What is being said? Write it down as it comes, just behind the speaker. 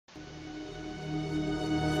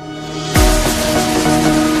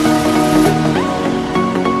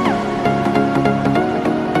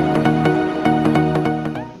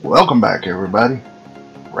Welcome back, everybody.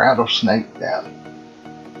 Rattlesnake Down.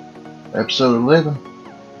 Episode 11.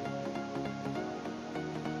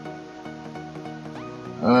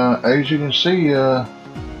 As you can see, I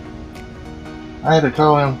had to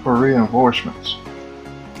call in for reinforcements.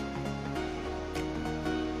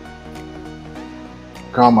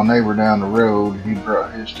 Called my neighbor down the road. He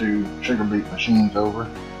brought his 2 sugar beet machines over.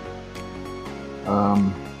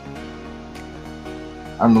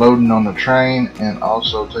 I'm loading on the train and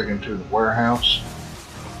also taking to the warehouse.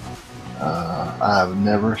 I've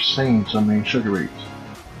never seen so many sugar beets.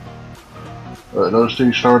 But those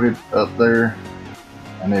 2 started up there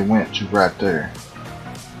and they went to right there.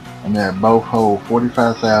 And they both hold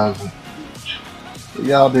 45,000 each. So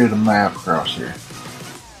y'all do the math across here.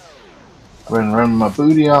 I've been running my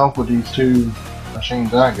booty off with these 2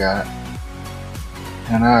 machines I got.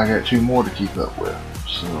 And now I got 2 more to keep up with.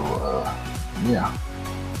 So, yeah.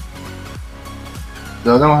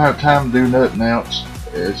 So I don't have time to do nothing else.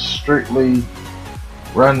 It's strictly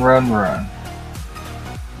run, run, run.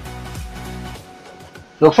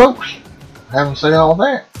 So folks, having said all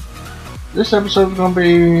that, this episode is going to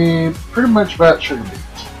be pretty much about sugar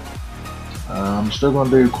beets. I'm still going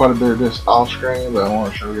to do quite a bit of this off screen, but I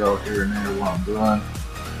want to show y'all here and there what I'm doing.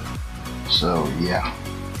 So yeah.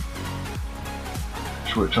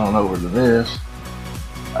 Switch on over to this.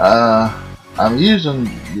 I'm using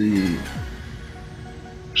the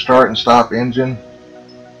start and stop engine,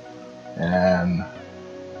 and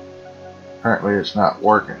apparently it's not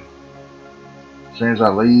working. As soon as I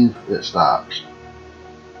leave, it stops.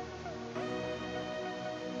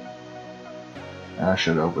 I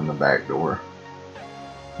should open the back door.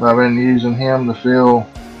 But I've been using him to fill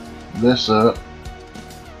this up.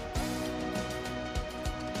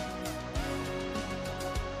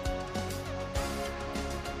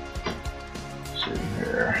 Let's see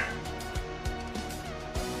here.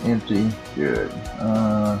 Empty, good.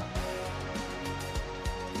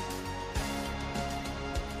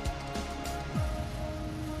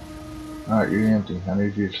 Alright, you're empty. I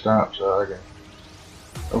need you to stop so I can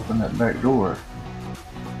open that back door.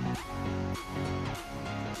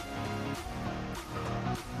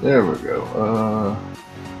 There we go.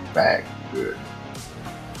 Back, good.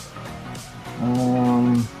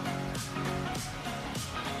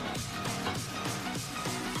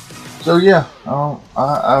 So yeah,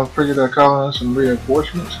 I figured I'd call in some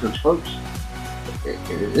reinforcements because folks,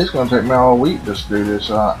 it's gonna take me all week just to do this.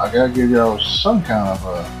 I gotta give y'all some kind of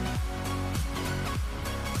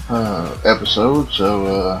episode.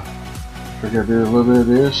 So figured I'd do a little bit of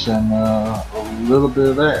this and a little bit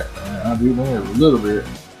of that. And I do mean a little bit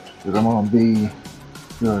because I'm gonna be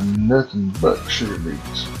doing nothing but sugar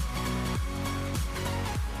beets.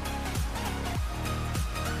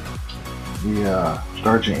 The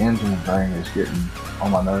starchy engine thing is getting on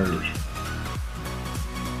my nerves.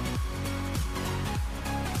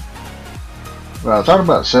 But I thought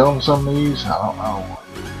about selling some of these. I don't know.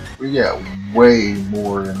 We got way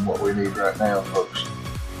more than what we need right now, folks.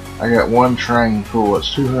 I got 1 train full. It's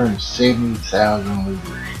 270,000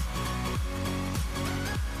 liters.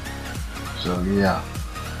 So yeah.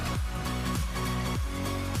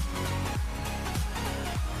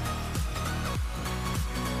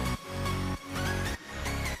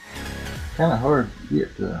 Kind of hard to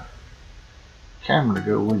get the camera to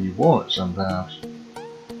go where you want it sometimes.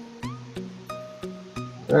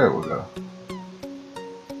 There we go.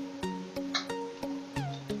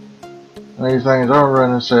 These things are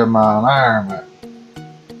running 7 miles an hour, but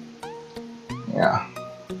yeah.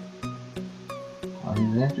 Oh,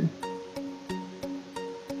 he's empty?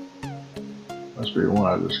 Must be the one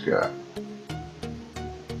I just got.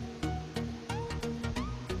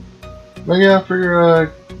 But yeah, I figure I'd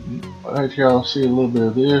let y'all see a little bit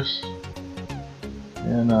of this,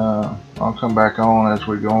 and I'll come back on as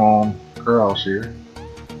we go on across here.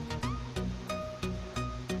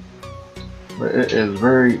 But it is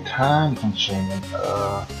very time consuming.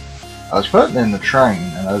 I was putting in the train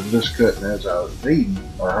and I was just cutting as I was needing,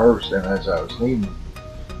 or harvesting as I was needing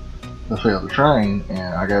to fill the train,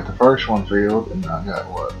 and I got the first one filled and I got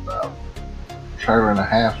what, about a trailer and a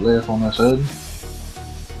half left on this other.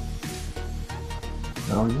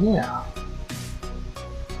 So yeah.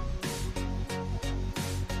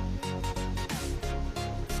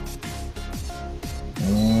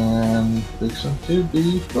 And fixing to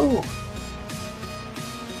be full.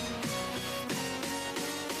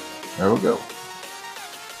 There we go.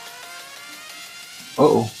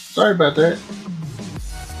 Uh-oh, sorry about that.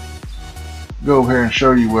 Go over here and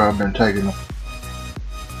show you where I've been taking them.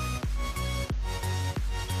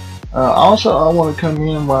 Also, I want to come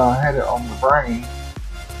in while I had it on the brain.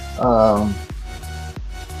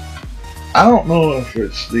 I don't know if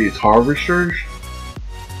it's these harvesters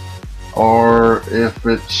or if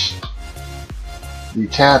it's the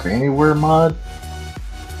tap anywhere mod.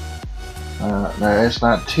 No, it's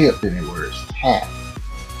not tip anywhere, it's tap.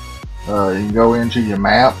 You can go into your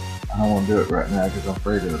map. I don't want to do it right now because I'm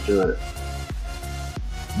afraid it'll do it.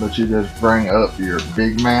 But you just bring up your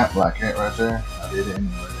big map like that right there. I did it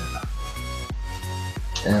anyway,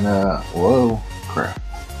 didn't I? And whoa, crap.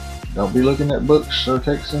 Don't be looking at books or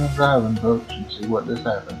texting and driving, folks, and see what just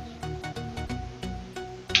happens.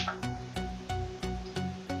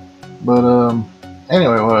 But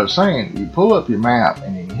anyway, what I was saying, you pull up your map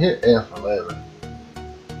and you hit F11,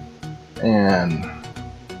 and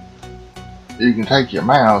you can take your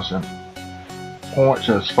mouse and point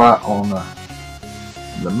to a spot on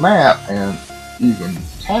the map, and you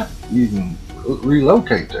can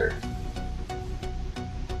relocate there.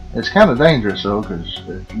 It's kind of dangerous though, because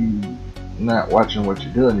if you're not watching what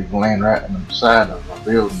you're doing, you can land right in the side of a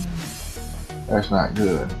building, and that's not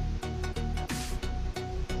good.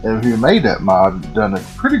 If you made that mod, it's done a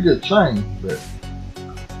pretty good thing, but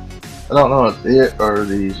I don't know if it or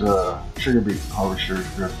these sugar beet harvesters,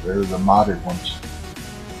 because they're the modded ones.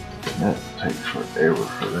 That takes forever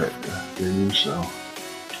for that to do so.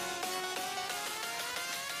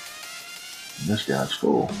 This guy's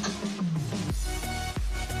full.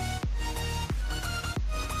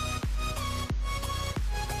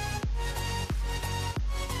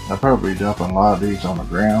 I'll probably dump a lot of these on the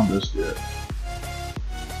ground just to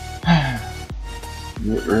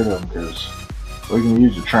get rid of them, because we can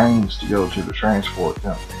use the trains to go to the transport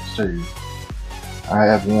companies too. I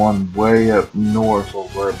have one way up north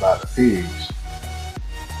over by the pigs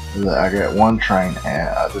that I got one train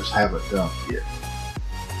at. I just haven't dumped yet.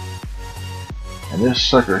 And this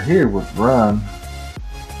sucker here would run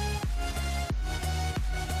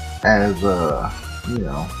as you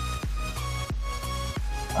know,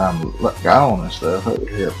 I'm gone and stuff. That would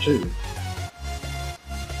help too.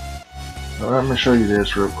 So let me show you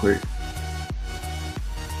this real quick.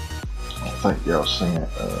 I don't think y'all seen it.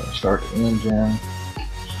 Start the engine,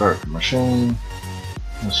 start the machine,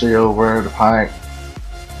 and see over there the pipe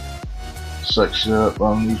sucks it up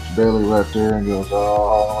underneath the belly right there and goes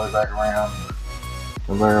all the way back around the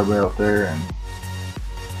conveyor belt there and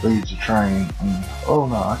feeds the train. And, oh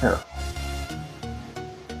no, I got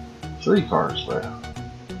 3 cars left.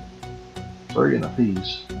 3 in a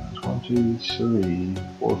piece. There's 1, 2, 3,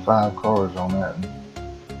 4, 5 cars on that,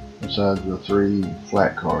 besides the 3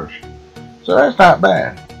 flat cars. So that's not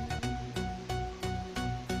bad.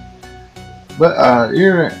 But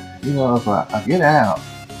you know, if I get out,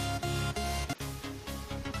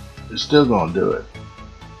 it's still gonna do it.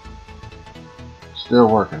 Still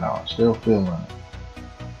working on it. Still feeling it.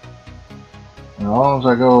 And as long as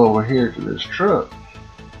I go over here to this truck,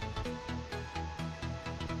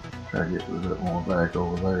 try to get a little bit more back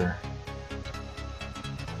over there.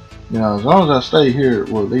 You know, as long as I stay here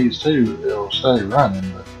with these two, it'll stay running.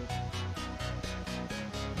 But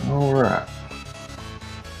all right.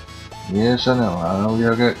 Yes, I know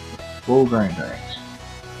y'all got full grain tanks.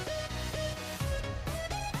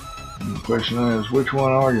 And the question is, which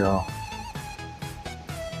one are y'all?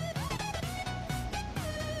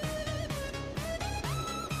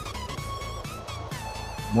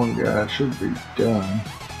 One guy should be done.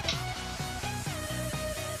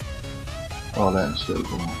 Oh, that's still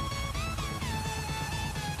going.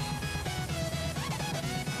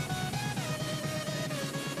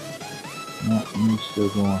 No, it's still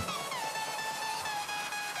going.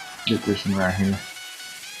 Get this one right here.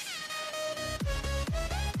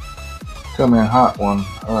 Come in hot one.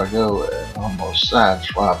 I go almost side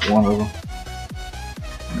swap one of them.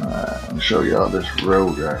 I'll show y'all this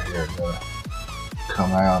road right here that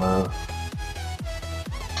come out of.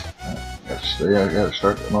 I gotta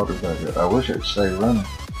start the motor back up. I wish it'd stay running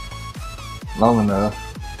long enough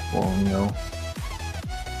for, you know.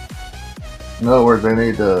 In other words, they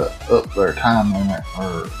need to up their time limit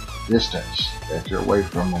or distance that you're away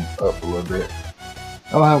from them up a little bit.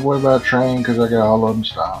 I don't have to worry about a train because I got all of them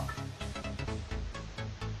stopped.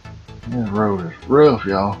 This road is rough,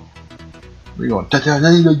 y'all. We're going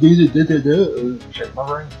shake my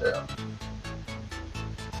brains down.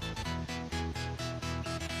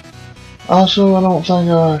 Also, I don't think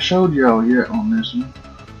I showed y'all yet on this one.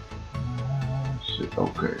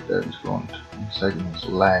 Okay, that is going to be seconds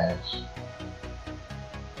last.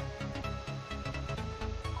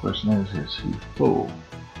 Question is he full?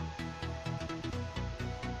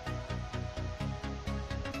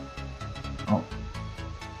 Oh,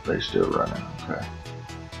 they still running. Okay.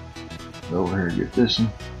 Go over here and get this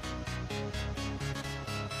one.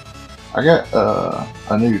 I got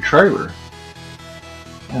a new trailer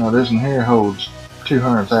You know, this one here holds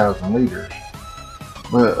 200,000 liters.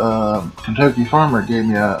 But Kentucky Farmer gave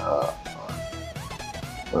me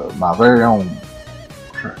my very own.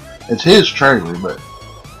 It's his trailer, but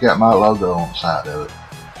got my logo on the side of it.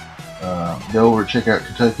 Go over and check out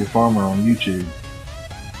Kentucky Farmer on YouTube,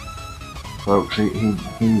 folks.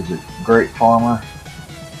 He's a great farmer.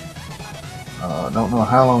 Don't know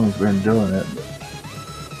how long he's been doing it,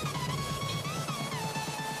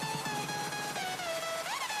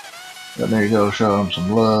 but there you go, show him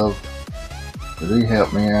some love. Cause he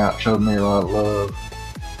helped me out, showed me a lot of love.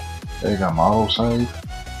 There you go, my auto save.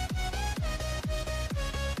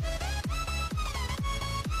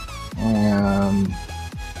 And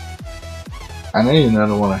I need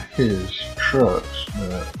another one of his trucks,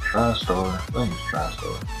 the TriStar, I think it's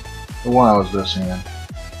TriStar, the one I was just in.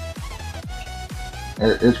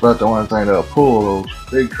 It's about the only thing that'll pull those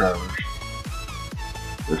big trailers,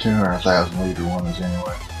 the 200,000 liter ones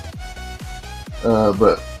anyway.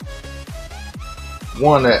 But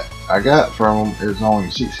one that I got from him is only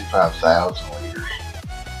 65,000 liters,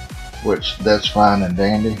 which that's fine and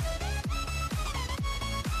dandy.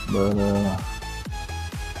 But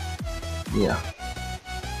yeah.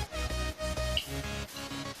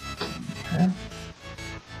 Okay.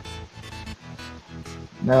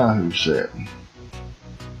 Now who's sitting?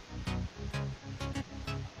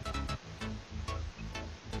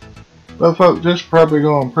 Well, folks, this is probably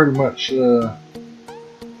going to pretty much do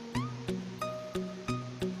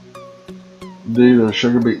the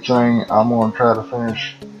sugar beet thing. I'm going to try to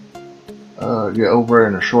finish, get over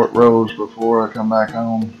in the short rows before I come back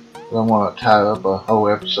home. I want to tie up a whole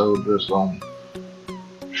episode just on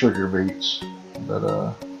sugar beets.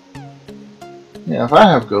 But yeah, if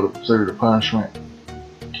I have to go through the punishment,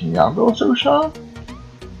 can y'all go through some?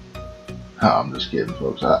 Oh, I'm just kidding,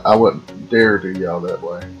 folks. I wouldn't dare do y'all that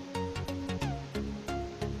way.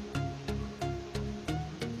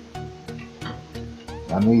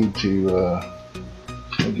 I need to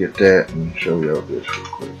get that and show y'all this real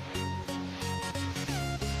quick.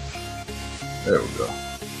 There we go.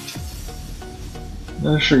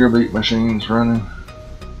 The sugar beet machine's running.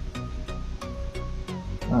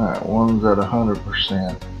 Alright, one's at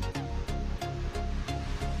 100%.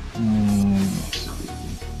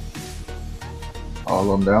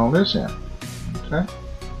 All of them down this end. Okay.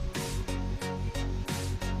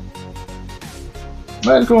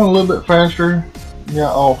 That's going a little bit faster.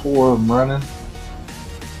 Got all four of them running.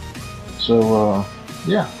 So,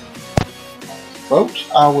 yeah. Folks,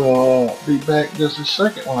 I will be back just a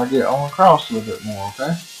second when I get on across a little bit more,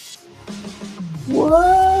 okay?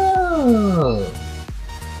 Whoa!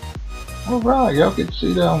 Alright, y'all get to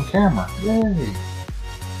see that on camera. Yay!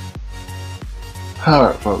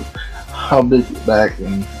 Alright, folks. I'll be back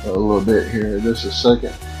in a little bit here. Just a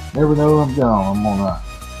second. Never know I'm gone. I'm gonna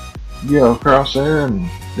go across there and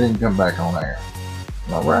then come back on there.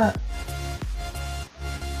 Alright.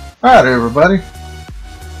 Alright, everybody.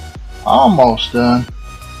 Almost done.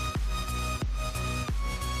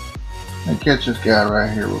 Let me catch this guy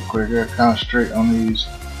right here real quick. I gotta concentrate on these.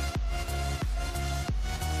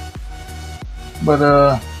 But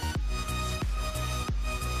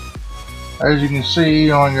as you can see,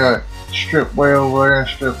 you only got strip way over there and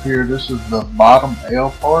strip here. This is the bottom L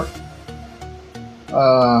part.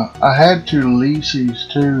 I had to lease these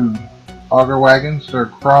two auger wagons. They're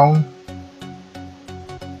chrome,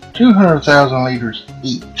 200,000 liters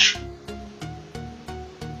each.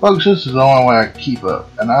 Folks, this is the only way I can keep up,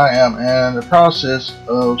 and I am in the process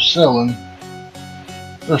of selling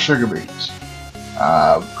the sugar beets.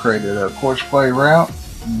 I've created a course play route,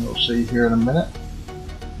 and you'll see here in a minute.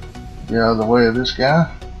 Get out of the way of this guy.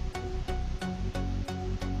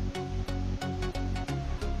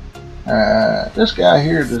 This guy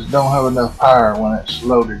here just don't have enough power when it's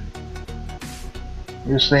loaded.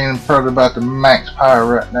 You're seeing probably about the max power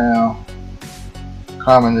right now.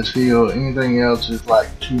 Climbing this hill. Anything else is like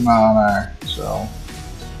 2 miles an hour. So,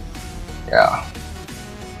 yeah.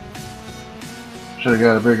 Should have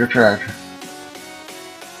got a bigger tractor.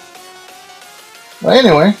 But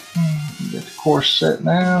anyway, get the course set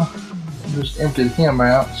now. Just emptied him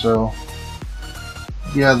out, so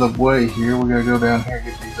get out of the way here. We gotta go down here and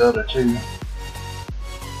get these other two.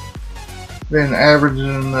 Been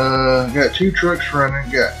averaging, got 2 trucks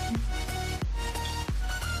running.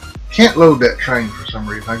 Can't load that train for some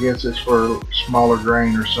reason. I guess it's for smaller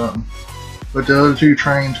grain or something. But the other 2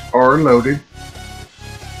 trains are loaded.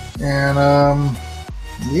 And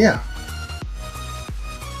yeah.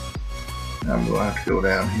 I'm gonna have to go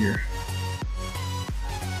down here.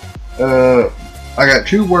 I got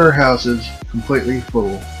 2 warehouses completely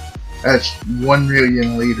full. That's 1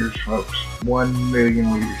 million liters, folks. 1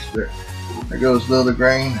 million liters. There goes the other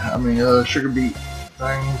grain. I mean, sugar beet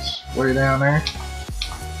things way down there.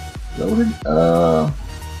 Loaded.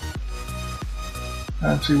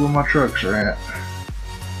 Let's see where my trucks are at.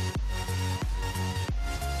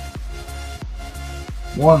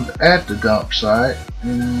 One's at the dump site,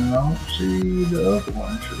 and I don't see the other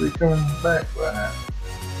one. Should be coming back by now.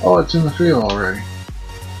 Oh, it's in the field already.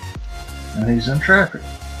 And he's in traffic.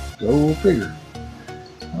 Go figure.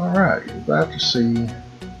 Alright, you're about to see.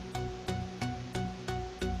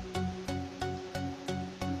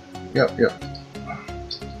 Yep.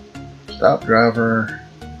 Stop driver.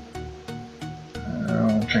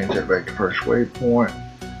 I'll change that back to first waypoint.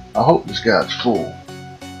 I hope this guy's full.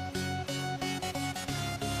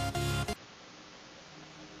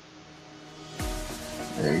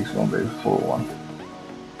 Yeah, he's gonna be the full one.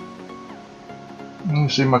 You can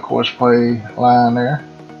see my course play line there.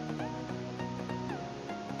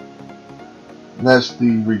 That's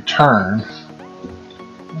the return.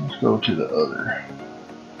 Let's go to the other.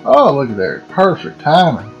 Oh, look at there. Perfect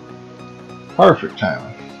timing. Perfect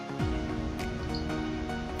timing.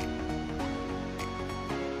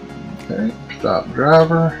 Okay, stop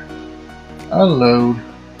driver. Unload.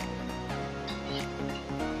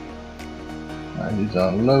 He's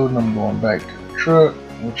unloading. I'm going back to the truck,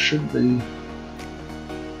 which should be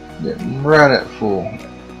getting right at full.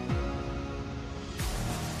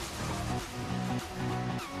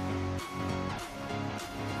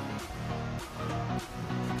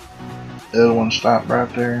 The other one stopped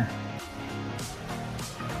right there.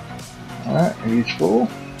 Alright, he's full.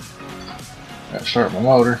 Gotta start my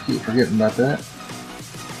motor. Keep forgetting about that.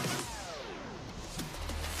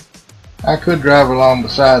 I could drive along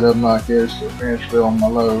beside of them like this to finish filling my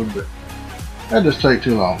load, but that just take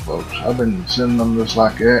too long, folks. I've been sending them just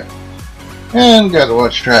like that. And got to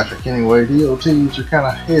watch traffic anyway. DOTs are kind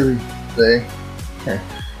of heavy today.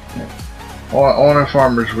 Only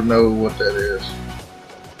farmers would know what that is.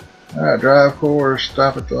 Alright, drive course,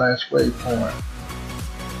 stop at the last waypoint.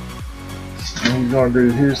 And he's going to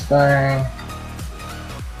do his thing.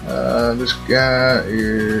 This guy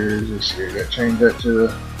is, let's see, I got to change that to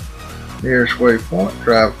the nearest waypoint.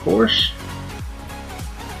 Drive course.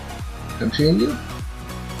 Continue.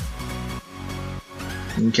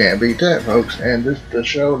 You can't beat that, folks. And just to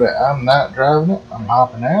show that I'm not driving it, I'm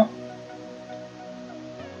hopping out.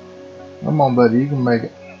 Come on, buddy, you can make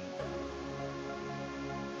it.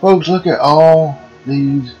 Folks, look at all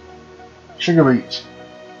these sugar beets.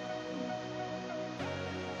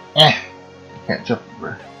 Can't jump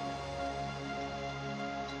over.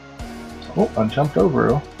 Oh, I jumped over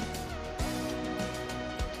it.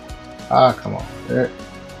 Ah, come on. There.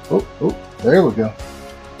 Oh, there we go.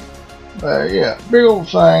 Yeah, big old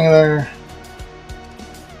thing there.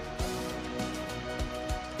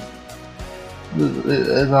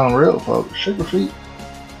 It's unreal, folks. Sugar beet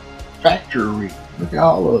factory. Look at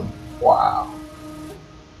all of them. Wow.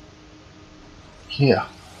 Yeah.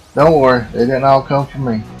 Don't worry, they didn't all come from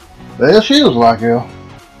me. This feels like hell.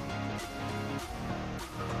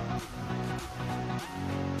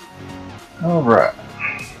 Alright.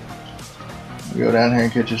 Go down here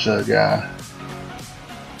and catch this other guy.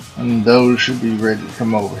 And those should be ready to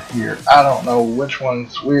come over here. I don't know which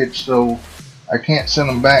one's which, so I can't send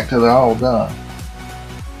them back till they're all done.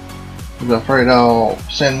 I'm afraid I'll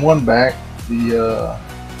send one back.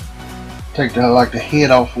 Take the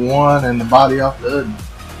head off one and the body off the other.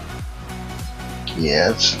 Yeah,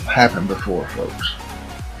 it's happened before, folks.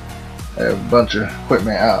 They have a bunch of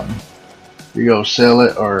equipment out. You go sell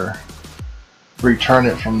it or return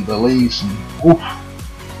it from the lease, and woof.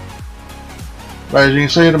 But as you can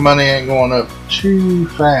see, the money ain't going up too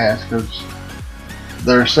fast because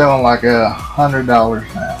they're selling like $100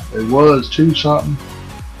 now. It was $2 something.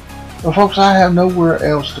 But folks, I have nowhere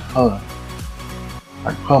else to put them.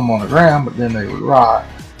 I could put them on the ground, but then they would rot.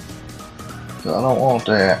 So I don't want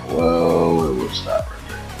that. Whoa, it would stop right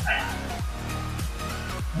there.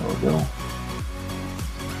 There we go.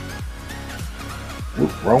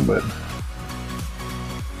 Oop, wrong button.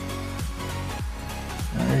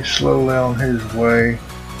 And he's slowly on his way.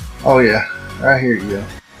 Oh yeah, right here you go.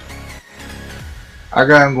 I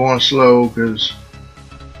got him going slow because,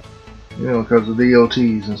 you know, because of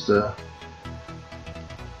DOTs and stuff.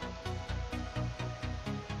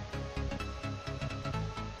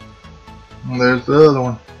 And there's the other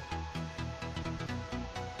one.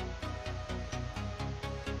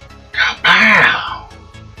 Pow!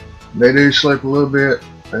 They do slip a little bit.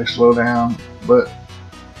 They slow down, but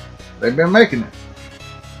they've been making it.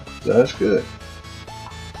 So that's good.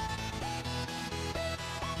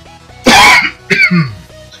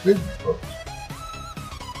 Excuse me, folks.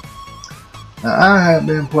 Now, I have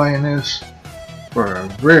been playing this for a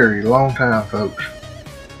very long time, folks.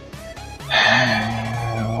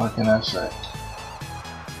 What can I say?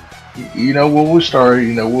 You know where we started,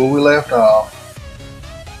 you know where we left off.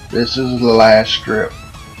 This is the last strip.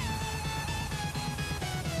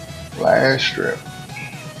 Last strip.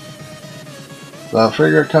 So I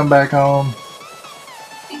figured I'd come back on.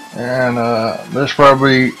 And this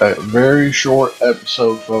probably a very short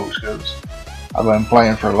episode, folks, because I've been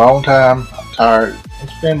playing for a long time. I'm tired.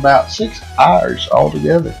 It's been about 6 hours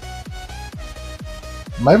altogether.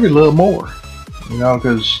 Maybe a little more. You know,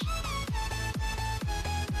 because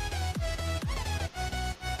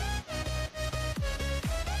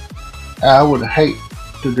I would hate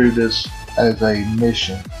to do this as a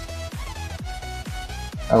mission.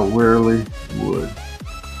 I really would.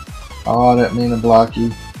 Oh, I didn't mean to block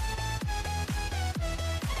you.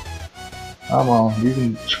 Come on, you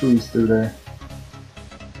can squeeze through there.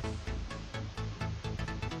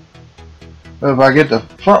 But if I get the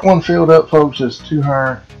front one filled up, folks, it's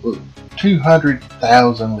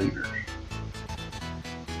 200,000 liters.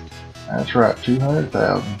 That's right,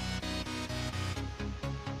 200,000.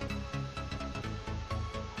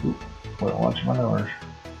 Wait, watch my numbers.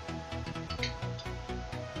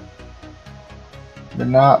 They're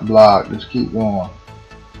not blocked, just keep going.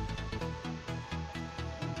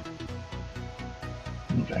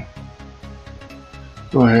 Okay.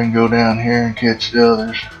 Go ahead and go down here and catch the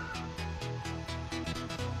others.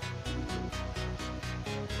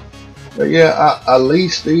 But yeah, I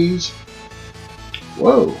leased these.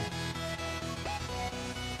 Whoa.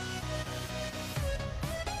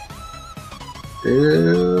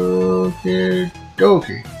 Okay,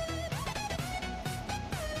 dokie.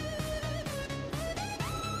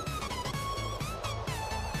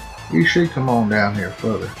 You should come on down here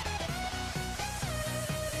further.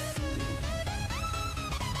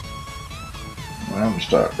 I'm gonna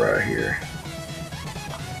start right here.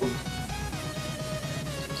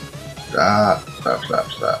 Stop, stop,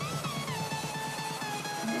 stop, stop.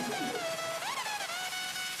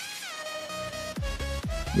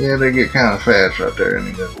 Yeah, they get kind of fast right there and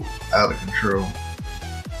they go out of control.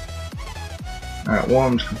 Alright,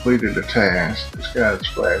 one's completed a task. This guy's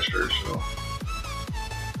faster, so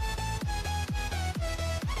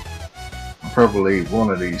I'll probably leave one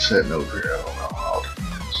of these sitting over here. I don't know, all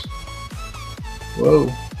depends. Whoa.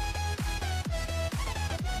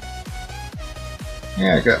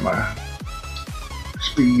 Yeah, I got my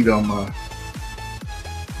speed on my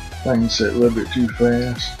thing set a little bit too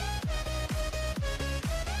fast.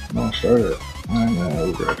 I'm gonna start it. I'm gonna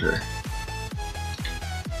over right there.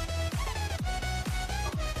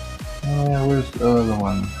 Yeah, where's the other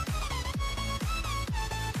one?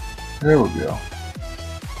 There we go.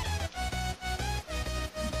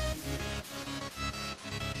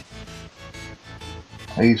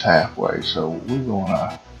 He's halfway, so we're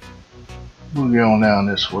gonna move on down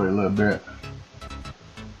this way a little bit.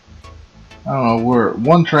 I don't know where.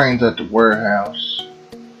 One train's at the warehouse.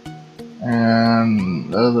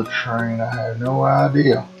 And the other train, I have no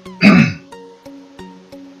idea.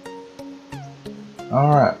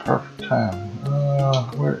 Alright, perfect time.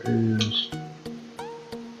 Where is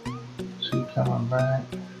he coming back?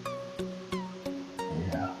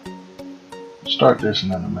 Yeah. Start this in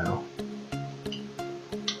the middle.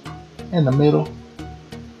 In the middle.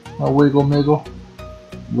 No wiggle miggle.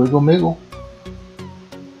 Wiggle miggle.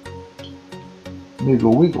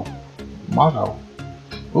 Miggle wiggle. Motto.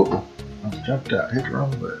 Uh-oh. I jumped out, hit the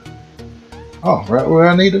wrong button. Oh, right where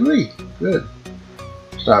I need to be. Good.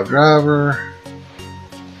 Stop driver.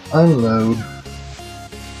 Unload.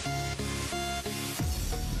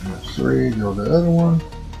 That's 3. Go to the other one.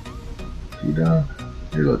 She done?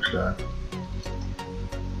 He looks done.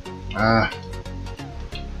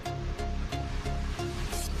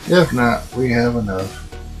 If not, we have enough.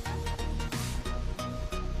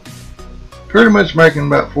 Pretty much making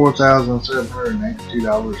about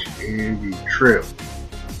 $4,782 every trip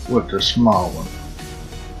with the small one.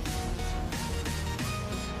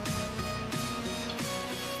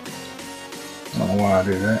 I don't know why I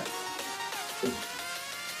do that.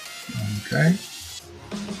 Okay.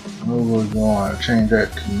 We're going to change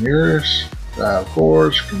that to nearest. Of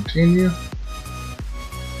course, continue.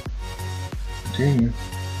 Continue.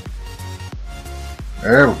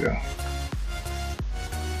 There we go.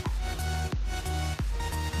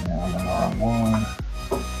 One.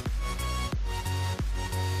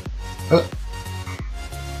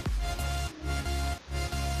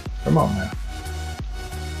 Come on now.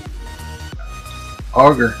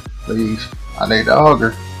 Auger, please. I need the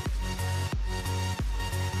auger.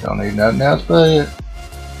 Don't need nothing else but it.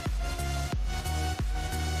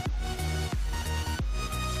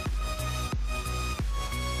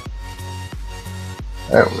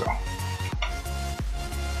 There we go.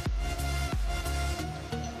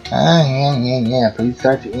 Yeah. Please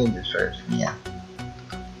start your engine first. Yeah.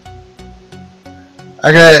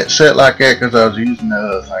 I got it set like that because I was using the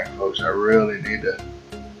other thing, folks. I really need to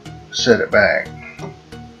set it back.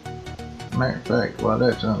 Matter of fact, while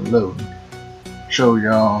that's unloading, show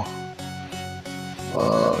y'all.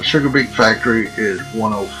 Sugar Beet Factory is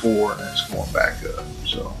 104 and it's going back up.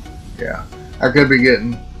 So, yeah. I could be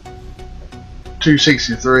getting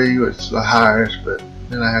 263, which is the highest, but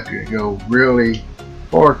then I have to go really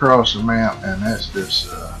far across the map, and that's just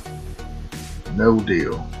no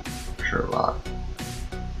deal. Sherlock.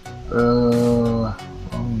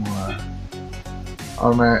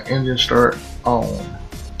 Automatic engine start on.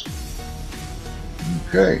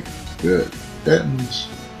 Okay, good. That one's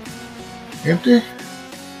empty.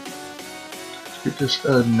 Let's get this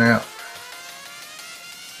oven out.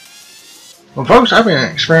 Well, folks, I've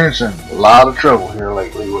been experiencing a lot of trouble here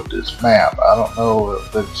lately with this map. I don't know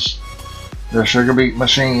if it's the sugar beet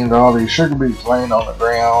machines, all these sugar beets laying on the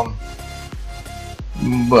ground.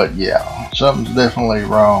 But yeah, something's definitely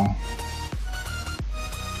wrong.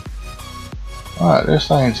 Alright, this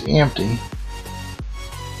thing's empty.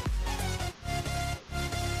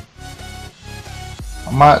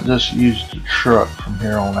 I might just use the truck from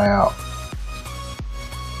here on out,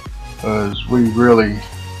 because we really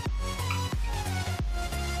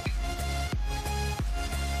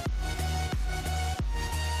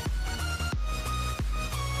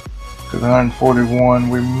to 141,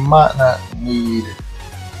 we might not need.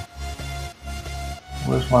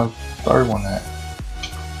 Where's my third one at?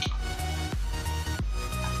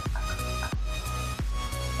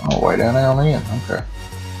 Oh, way down there on the end. Okay.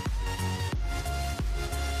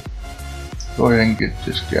 Go ahead and get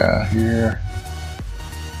this guy here.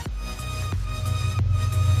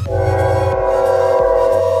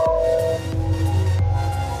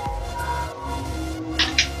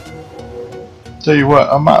 Tell you what,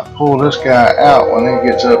 I might pull this guy out when he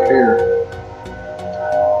gets up here.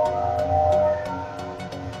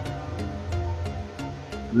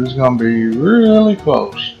 This is going to be really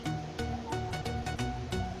close.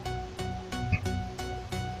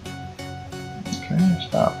 Okay,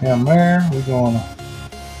 stop him there. We're going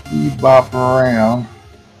to bop around.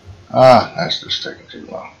 Ah, that's just taking too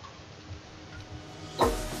long.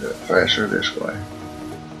 Do it faster this way.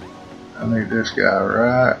 I need this guy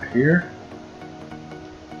right here.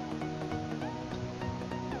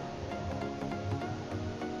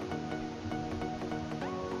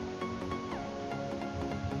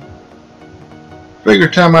 Figure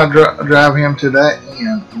time I drive him to that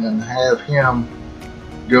end and then have him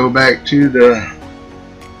go back to the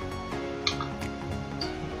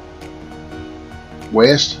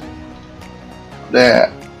west,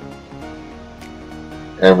 that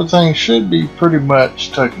everything should be pretty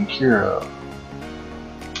much taken care of.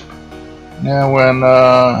 Now when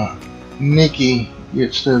Nikki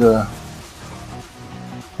gets to the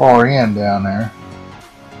far end down there,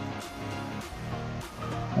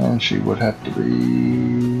 and she would have to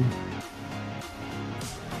be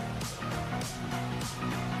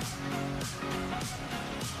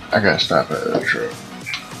I gotta stop at the truck.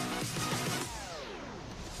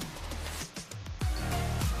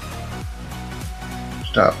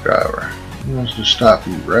 Stop, driver. He wants to stop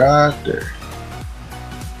you right there.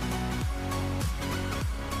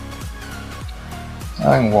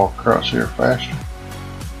 I can walk across here faster.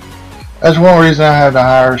 That's one reason I have the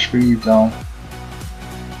higher speeds on.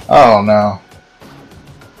 Oh no.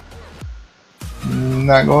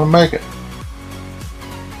 Not going to make it.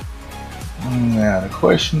 Now the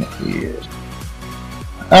question is,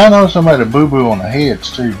 I know somebody boo-boo on the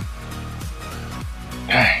heads too.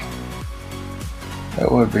 Dang.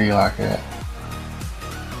 That would be like that.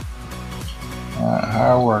 Alright,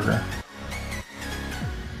 higher worker.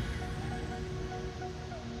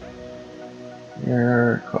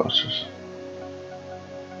 You're closest.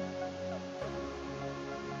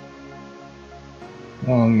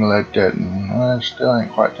 I'm gonna let that, that still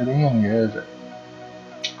ain't quite to the end yet, is it?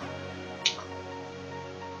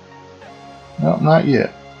 Nope, not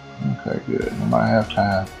yet. Okay, good. I might have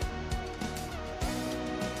time.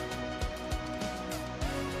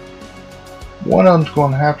 One of them's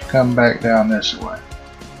going to have to come back down this way.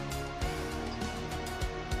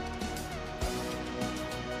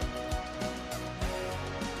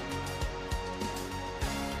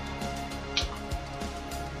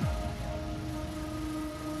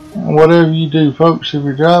 Whatever you do, folks, if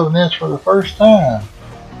you're driving this for the first time,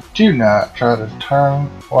 do not try to turn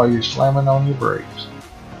while you're slamming on your brakes.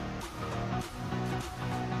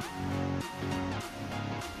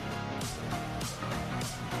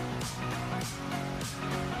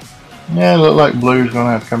 Yeah, it look like Blue's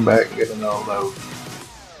gonna have to come back and get another load.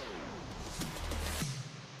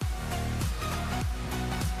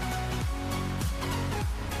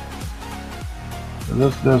 So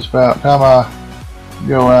this about time I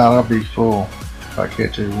go out, I'll be full if I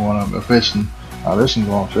catch every one of them. If this one, oh, this one's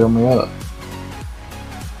gonna fill me up.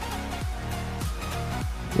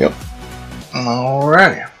 Yep.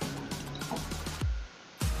 Alrighty.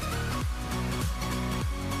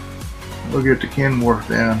 We'll get the Kenworth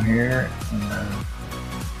down here and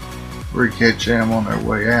re-catch them on their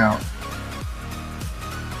way out.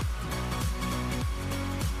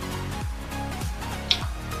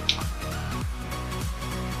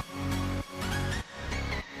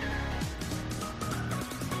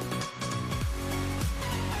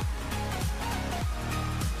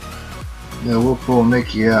 Yeah, we'll pull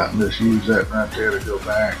Nikki out and just use that right there to go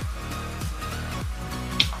back.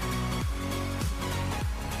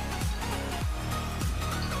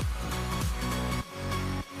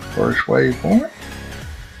 First waypoint.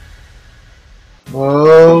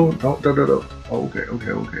 Whoa, don't. Okay,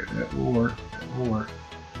 that will work.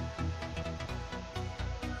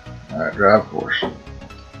 Alright, drive course.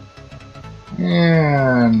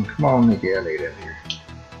 And come on, Nikki, I need in here.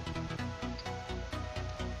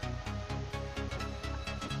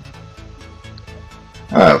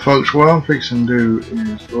 Alright, folks, what I'm fixing to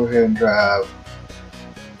do is go ahead and drive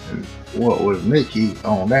what was Nikki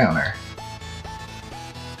on down there.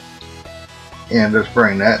 And just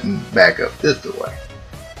bring that and back up this way.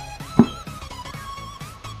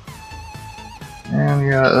 And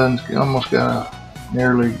yeah, almost got a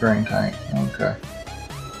nearly grain tank. Okay.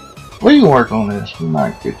 We can work on this. We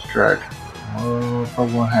might get the tractor.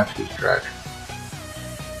 Probably won't have to get the tractor.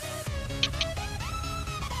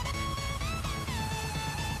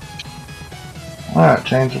 Alright,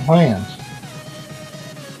 change the plans.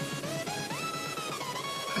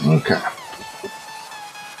 Okay.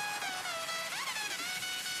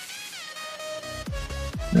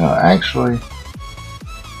 No, actually,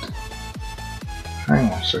 hang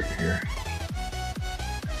on a second here.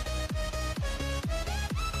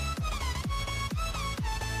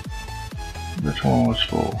 Which one was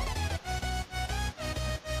full?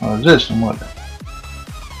 Oh, this one wasn't it?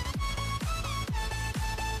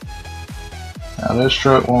 Now this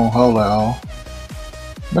truck won't hold it all,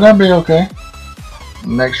 but that'll be okay. The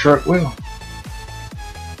next truck will.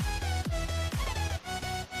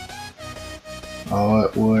 Oh,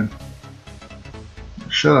 it would.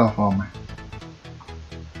 Shut off on me.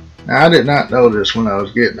 Now I did not know this when I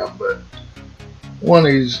was getting them, but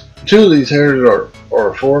two of these hairs are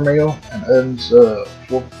 4 mil, and one's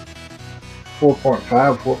 4.5,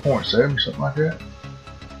 4.7, something like that.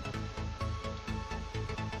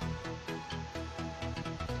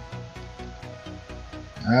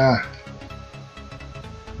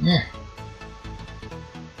 Yeah.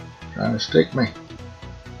 Trying to stick me.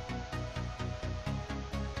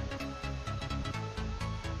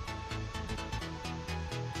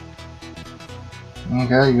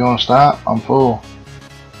 Okay, you gonna stop? I'm full.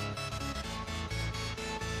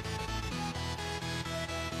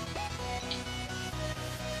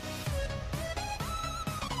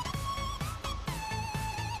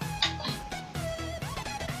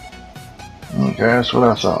 Okay, that's what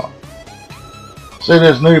I thought. See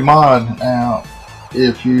this new mod now,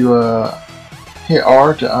 if you hit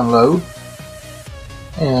R to unload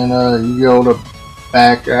and you go to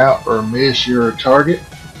back out or miss your target,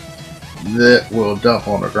 that will dump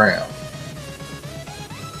on the ground.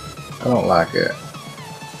 I don't like that.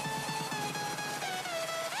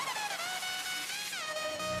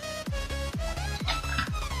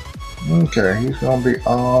 Okay, he's gonna be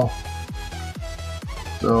off.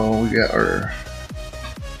 So we got our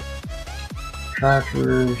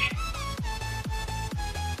tractors.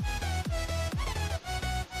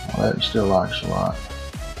 Well, that still likes a lot.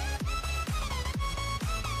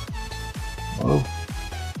 Whoa.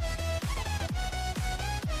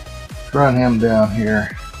 Run him down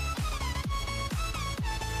here.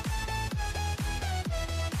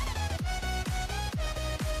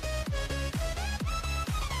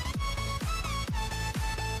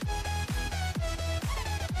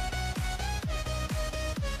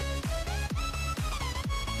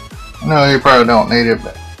 No, he probably don't need it,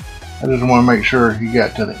 but I just want to make sure he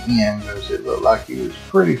got to the end because it looked like he was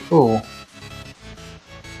pretty full.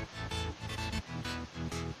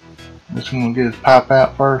 Just gonna get his pipe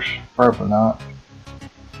out first? Probably not.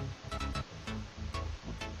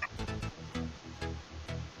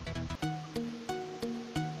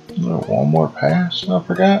 Is there one more pass I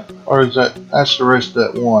forgot? Or is that's the rest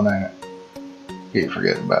of that one, ain't it? Keep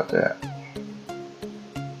forgetting about that.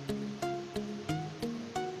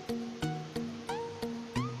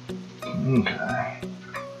 Okay.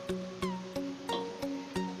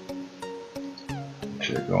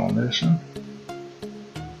 Check on this one.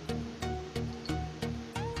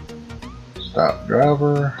 Stop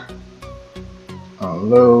driver.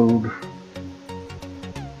 Unload.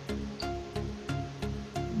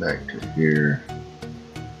 Back to here.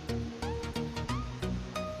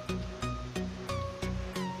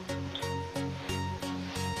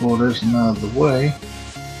 Pull this out of the way.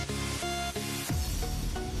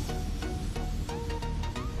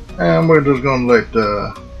 And we're just going to let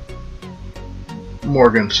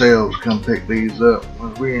Morgan Sales come pick these up.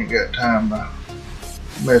 We ain't got time to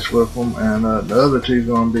mess with them. And the other two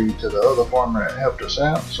going to be to the other farmer that helped us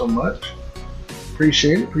out so much.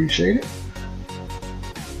 Appreciate it, appreciate it.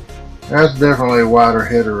 That's definitely a wider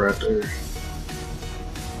header right there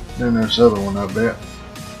than this other one, I bet.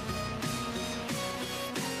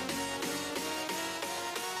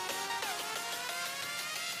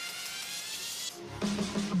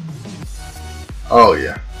 Oh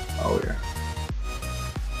yeah, oh yeah.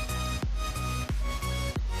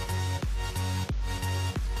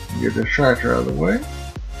 Get this tractor out of the way.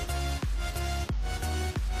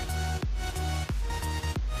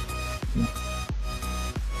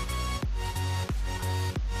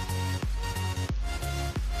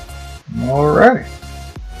 Alrighty.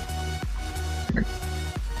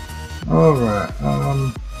 Alright,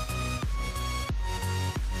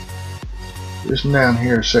 this down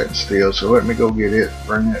here is sitting still, so let me go get it,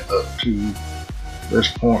 bring it up to this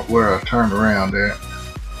point where I turned around at.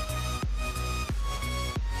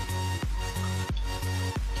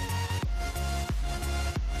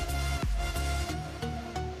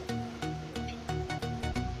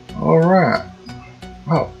 Alright.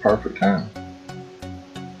 Oh, perfect time.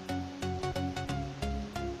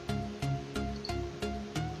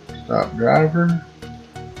 Stop driver.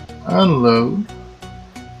 Unload.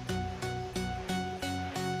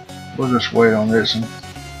 We'll just wait on this one.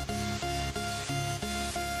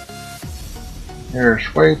 Here's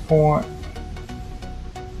waypoint.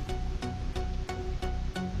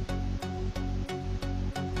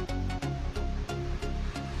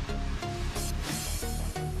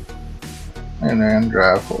 And then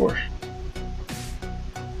drive course.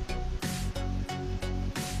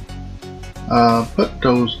 Put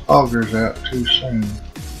those augers out too soon.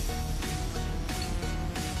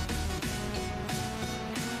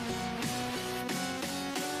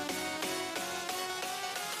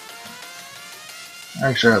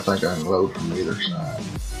 Actually, I think I can load from either side.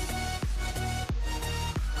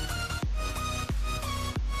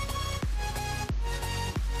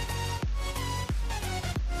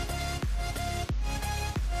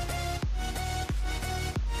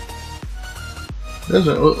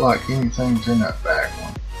 Doesn't look like anything's in that back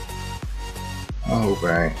one. I hope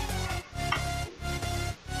I ain't.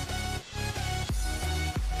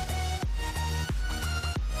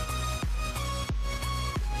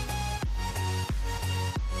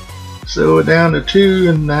 So we're down to 2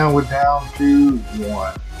 and now we're down to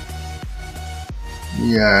 1.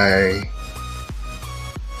 Yay.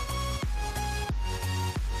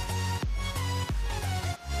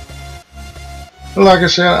 Like I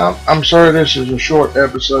said, I'm sorry this is a short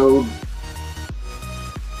episode,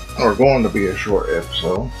 or going to be a short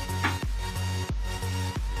episode,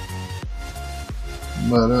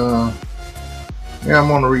 but yeah, I'm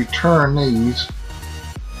going to return these,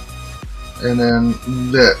 and then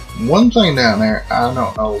that one thing down there, I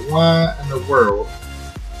don't know why in the world,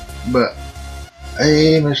 but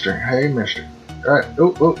hey mister, alright,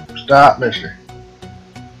 oh, stop mister,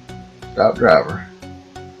 stop driver.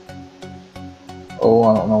 Oh,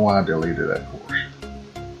 I don't know why I deleted that course.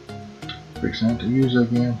 Fixing it to use it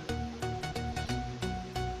again.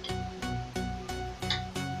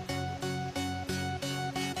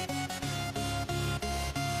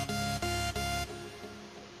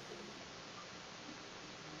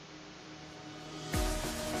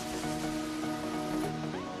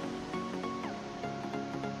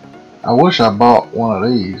 I wish I bought one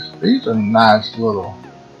of these. These are nice little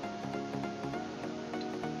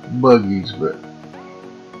buggies, but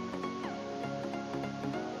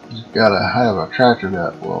gotta have a tractor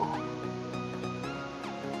that will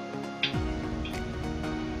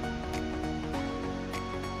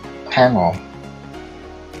hang on.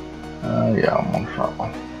 Yeah, I'm on the front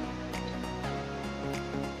one.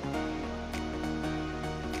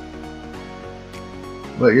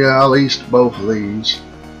 But yeah, I leased both of these,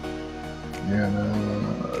 and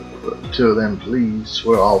 2 of them leased.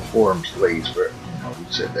 Well, all 4 of them leased, but you know, we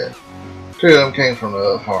said that 2 of them came from the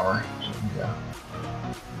other farmer. So, yeah.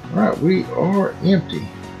 Alright, we are empty.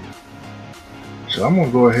 So I'm going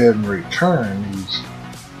to go ahead and return these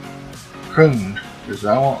pruned, because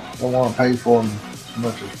I don't want to pay for them as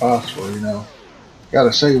much as possible, you know. Got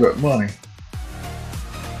to save up money.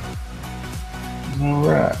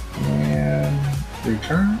 Alright, and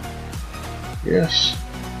return. Yes.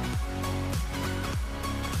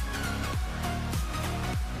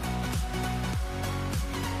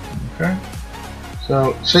 Okay.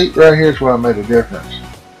 So, see, right here is where I made a difference.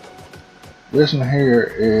 This one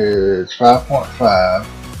here is 5.5,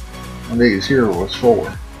 and these here was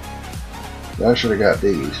 4. So I should have got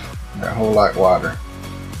these. They're a whole lot wider.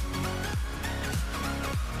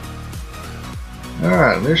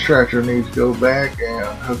 Alright, this tractor needs to go back and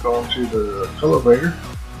hook onto the cultivator.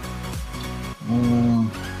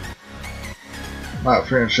 Might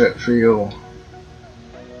finish that field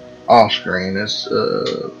off screen. It's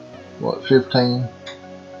what, 15?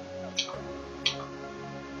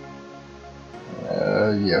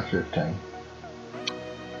 Yeah, 15.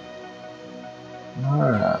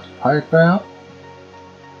 Alright, pipe out.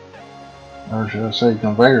 Or should I say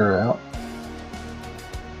conveyor out.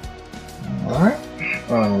 Alright,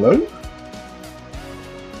 unload.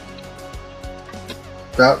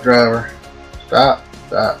 Stop, driver. Stop,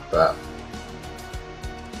 stop, stop.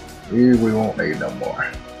 You we won't need no more.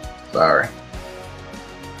 Sorry.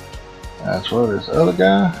 That's what this other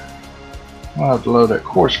guy. I'll have to load that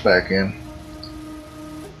course back in.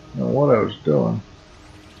 I don't know what I was doing.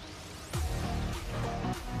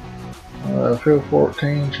 Field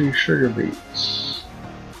 14 to sugar beets.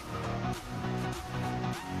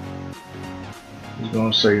 He's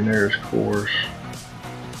going to say nearest course.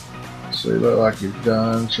 So you look like he's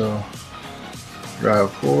done, so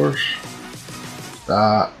drive course.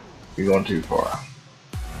 Stop. You're going too far.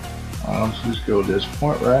 Let's just go to this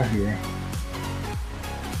point right here.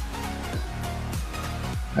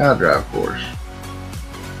 Now drive course.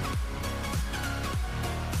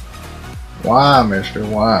 Why, mister?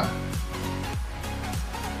 Why?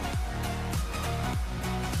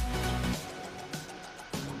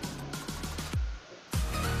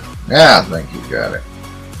 Yeah, I think he's got it.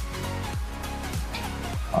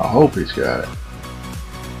 I hope he's got it.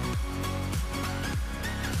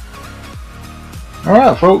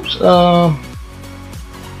 Alright, folks.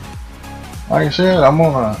 Like I said, I'm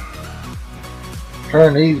gonna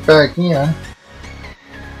turn these back in.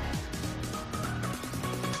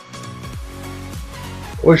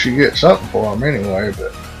 Wish you get something for them anyway,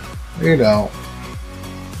 but you don't.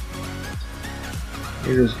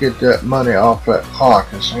 You just get that money off that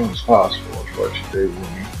clock as soon as possible is what you do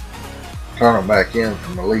when you turn them back in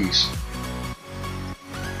from the lease.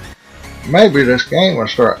 Maybe this game will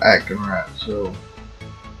start acting right, so.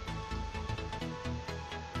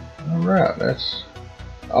 Alright, that's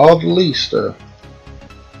all the lease stuff.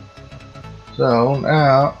 So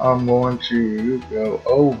now I'm going to go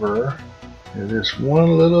over to this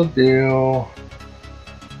one little deal.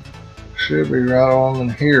 Should be right on in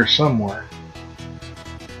here somewhere.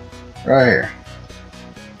 Right here.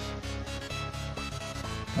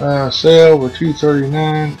 Sale for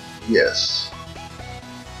 $239. Yes.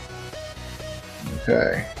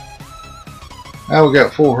 Okay. Now we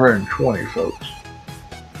got 420, folks.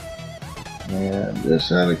 And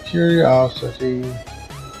just out of curiosity,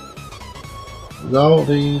 with all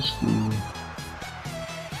these,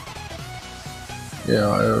 yeah,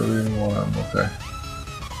 I really want them. Okay.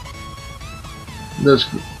 This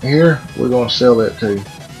here, we're gonna sell that too.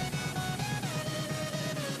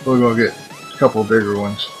 We're gonna get a couple bigger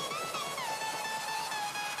ones.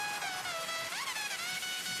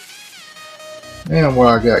 And while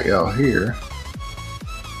I got y'all here,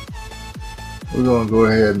 we're gonna go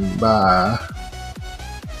ahead and buy.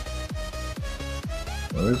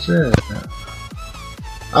 What is it?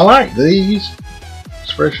 I like these,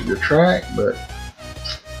 especially the track, but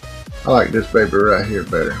I like this baby right here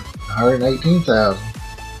better. 118,000.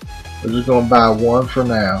 We're just gonna buy one for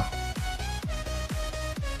now.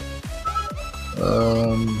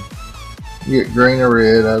 Get green or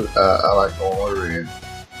red. I like going with red.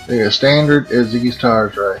 The standard is these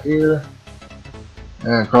tires right here,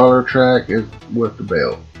 and crawler track is with the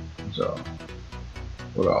belt. So,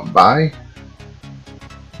 what I'll buy?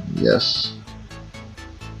 Yes.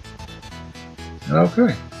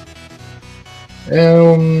 Okay.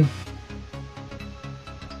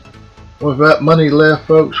 With that money left,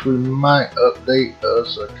 folks, we might update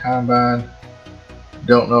us a combine.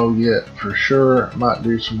 Don't know yet for sure. Might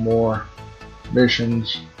do some more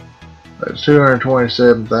missions. That's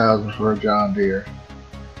 $227,000 for a John Deere.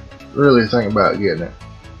 Really think about getting it.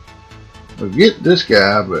 We'll get this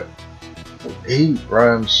guy, but he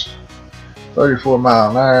runs 34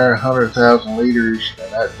 miles an hour, 100,000 liters,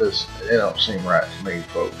 and that just, it don't seem right to me,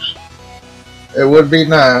 folks. It would be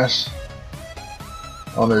nice,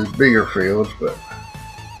 on those bigger fields, but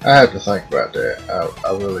I have to think about that.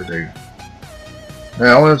 I really do.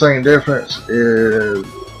 Now, only thing difference is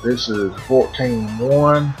this is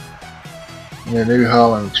 14.1 and the New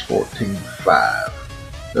Holland's 14.5.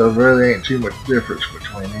 There really ain't too much difference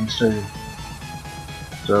between these two.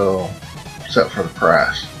 So, except for the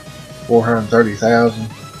price, 430,000,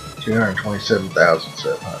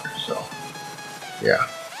 227,700. So, yeah.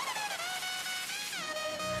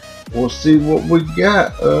 We'll see what we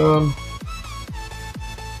got.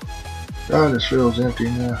 God, this feels empty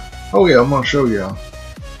now. Oh yeah, I'm gonna show y'all.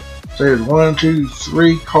 So there's 1, 2,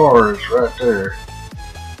 3 cars right there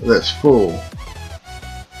that's full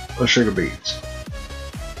of sugar beets.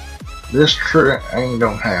 This truck ain't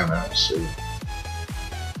don't have that. Let's see.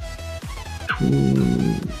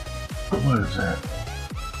 What is that?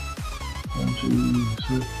 1, 2,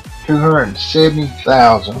 3,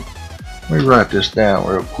 270,000. Let me write this down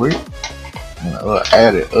real quick. And I'll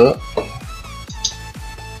add it up.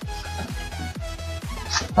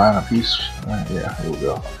 Find a piece. Yeah, here we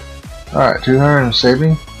go. Alright,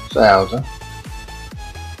 270,000.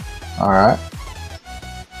 Alright.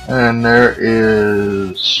 And there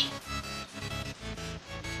is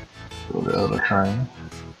the other train.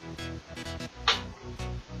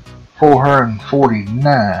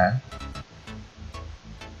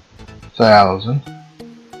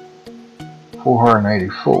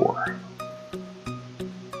 449,484.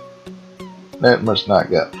 That must not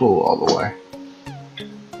got full all the way.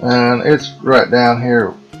 And it's right down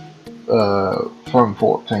here from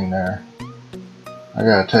 14 there. I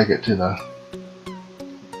gotta take it to the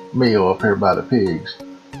meal up here by the pigs.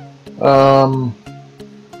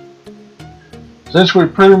 Since we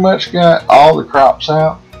pretty much got all the crops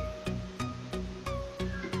out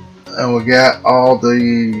and we got all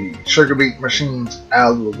the sugar beet machines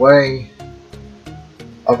out of the way,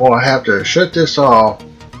 I'm gonna have to shut this off,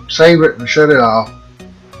 save it and shut it off,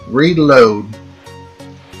 reload,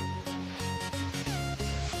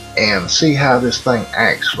 and see how this thing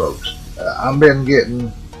acts, folks. I've been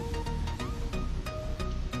getting,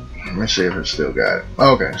 let me see if it's still got it.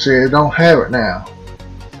 Okay, see, it don't have it now,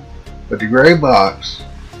 but the gray box,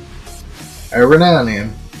 every now and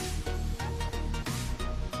then,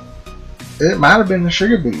 it might have been the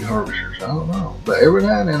sugar beet harvesters, I don't know, but every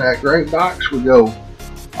now and then that gray box would go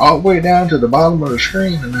all the way down to the bottom of the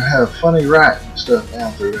screen and have funny writing and stuff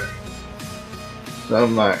down through there. So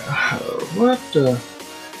I'm like, what the?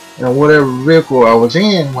 You know, whatever vehicle I was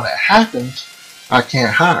in when it happens, I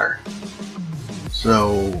can't hire.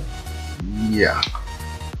 So, yeah.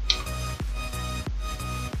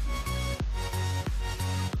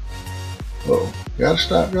 Oh, gotta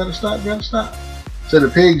stop, gotta stop, gotta stop. So the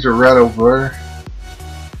pigs are right over there.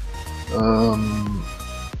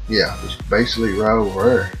 Yeah, it's basically right over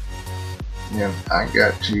there. And I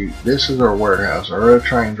got to, this is our warehouse. Our other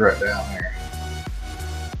train's right down there.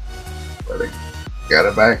 But I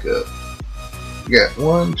gotta back up. You got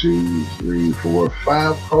 1, 2, 3, 4,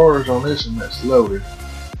 5 cars on this and that's loaded.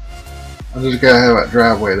 I just gotta have that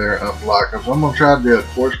driveway there unblocked. So I'm gonna try to do a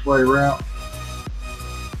horseplay route.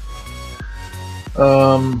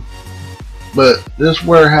 But this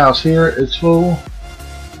warehouse here is full,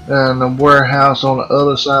 and the warehouse on the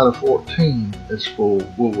other side of 14 is full.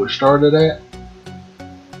 What we started at.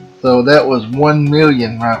 So that was 1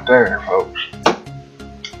 million right there, folks.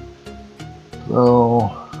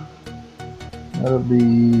 So that'll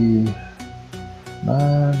be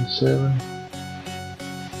 9, 7,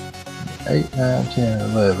 8, 9, 10,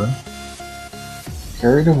 11.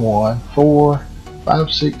 Carry the 1, 4,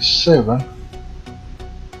 5, 6, 7.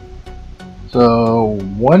 So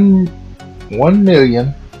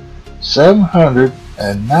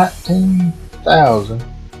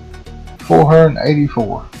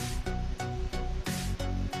 1,719,484.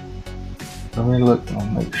 Let me look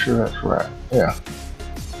and make sure that's right. Yeah,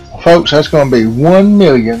 folks, that's going to be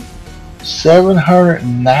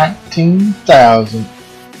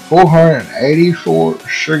 1,719,484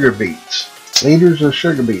 sugar beets. Liters of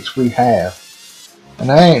sugar beets we have,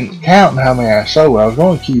 and I ain't counting how many I sold. I was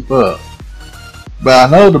going to keep up. But I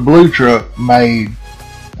know the blue truck made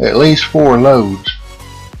at least 4 loads.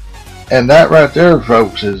 And that right there,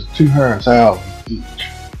 folks, is 200,000 each.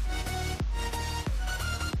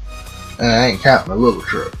 And I ain't counting the little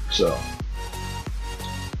truck. So,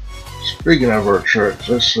 speaking of our trucks,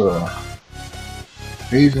 let's,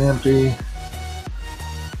 he's empty.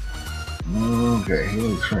 Okay,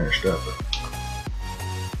 he's finished up.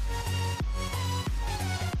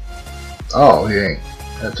 Oh, he ain't.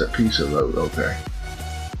 That's a piece of load, okay.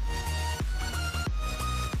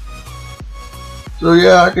 So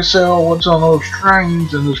yeah, I can sell what's on those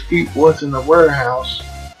trains and just keep what's in the warehouse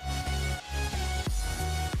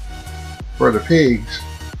for the pigs.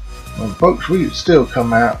 And folks, we still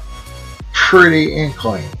come out pretty and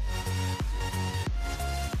clean.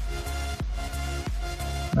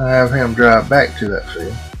 I have him drive back to that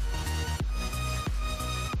field.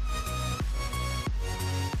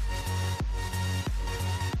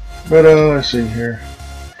 But let's see here.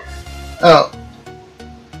 Oh,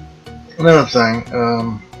 another thing.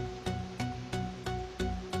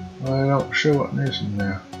 Well, I don't show what this is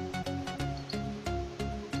now.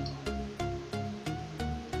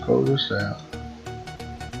 Close this out.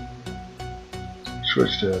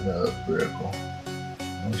 Switch to another vehicle.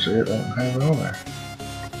 Let's see, it doesn't have it on there.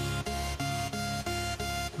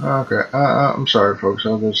 Okay, I'm sorry, folks.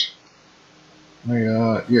 I'll just get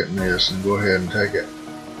in this and go ahead and take it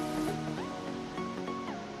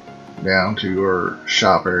down to our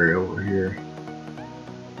shop area over here.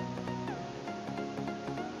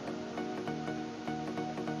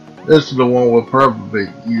 This is the one we'll probably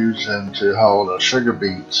be using to haul the sugar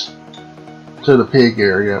beets to the pig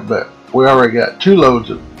area, but we already got 2 loads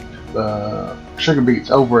of sugar beets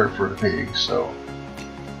over it for the pigs, so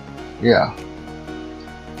yeah.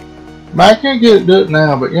 I can't do it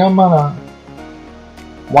now, but yeah, I'm gonna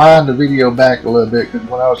wind the video back a little bit, because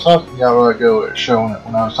when I was talking to y'all a while ago, it's showing it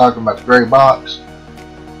when I was talking about the gray box,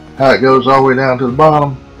 how it goes all the way down to the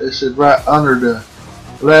bottom. It said right under the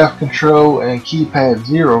left control and keypad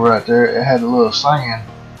 0 right there, it had a little saying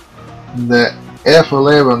that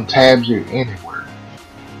F11 tabs you anywhere.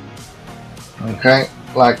 Okay,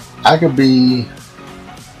 like I could be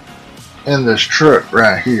in this truck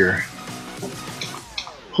right here,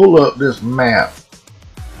 pull up this map.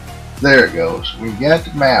 There it goes. We got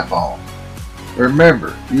the map on.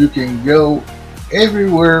 Remember, you can go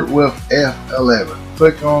everywhere with F11.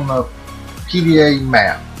 Click on the PDA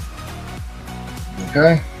map.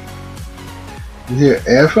 Okay? You hit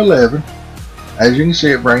F11. As you can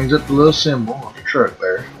see, it brings up the little symbol of the truck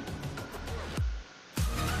there.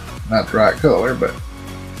 Not the right color, but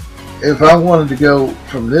if I wanted to go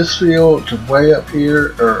from this field to way up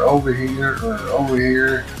here, or over here, or over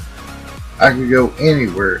here, I can go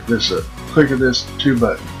anywhere. Just click of this 2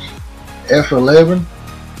 buttons, F11,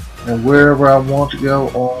 and wherever I want to go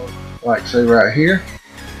on, like say right here,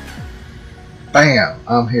 bam,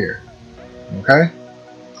 I'm here. Okay.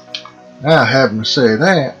 Now, having to say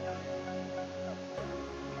that,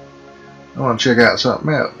 I want to check out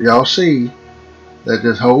something else. Y'all see that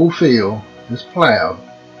this whole field is plowed.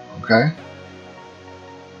 Okay.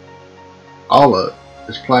 All of it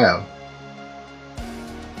is plowed.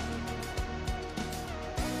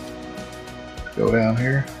 Go down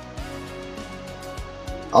here.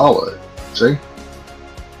 All of it. See?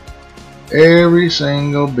 Every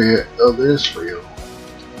single bit of this field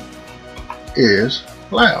is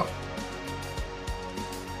plowed.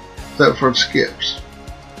 Except for the skips.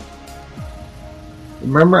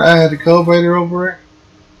 Remember I had the cultivator over it?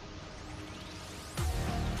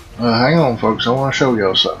 Hang on, folks. I want to show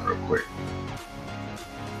y'all something real quick.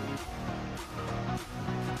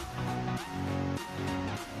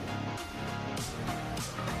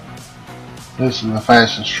 This is the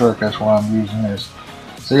fastest truck, that's why I'm using this.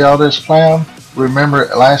 See all this plowing? Remember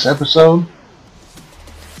last episode?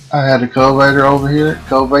 I had the cultivator over here,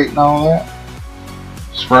 cultivating all that,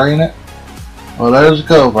 spraying it. Well, there's the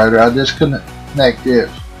cultivator. I just couldn't connect it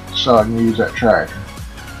so I can use that tractor.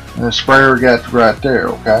 And the sprayer got right there,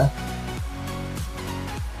 okay?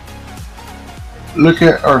 Look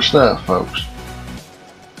at our stuff, folks.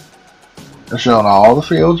 They're showing all the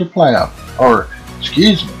fields are plowed. Or,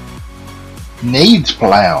 excuse me, needs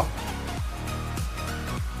plowed.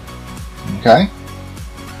 Okay?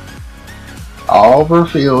 All of our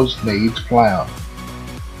fields needs plowed.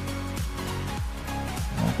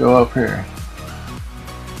 Let's go up here.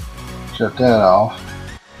 Shut that off.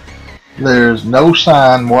 There's no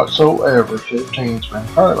sign whatsoever 15's been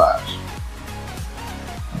fertilized.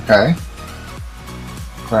 Okay?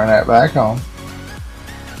 Turn that back on.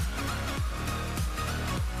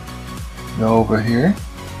 Go over here.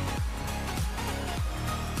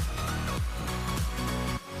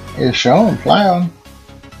 It's showing plowed.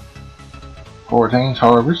 14's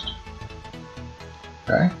harvest.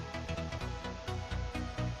 Okay.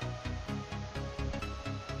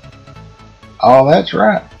 All that's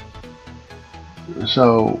right.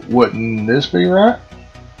 So wouldn't this be right?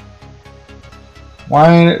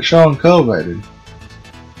 Why ain't it showing cultivated?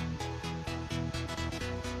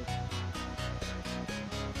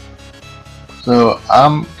 So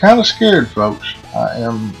I'm kind of scared, folks. I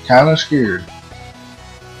am kind of scared.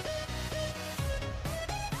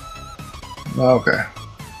 Okay.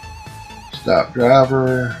 Stop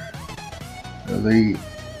driver. Delete.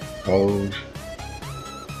 Close.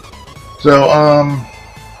 So,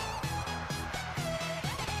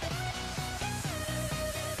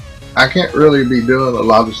 I can't really be doing a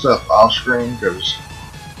lot of stuff off screen because,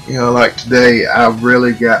 you know, like today, I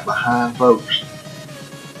really got behind, folks.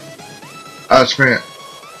 I spent,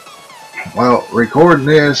 well, recording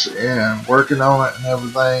this and working on it and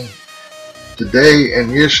everything. Today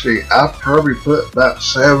and yesterday, I probably put about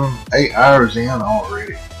 7-8 hours in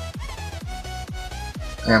already.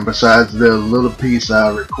 And besides the little piece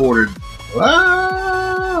I recorded,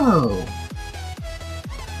 wow!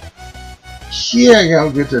 Yeah, y'all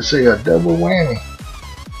get to see a double whammy.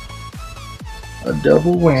 A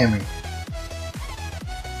double whammy.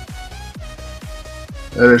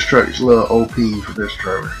 This truck's a little OP for this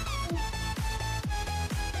trailer.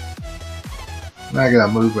 Now I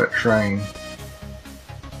gotta move that train.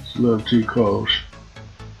 It's a little too close.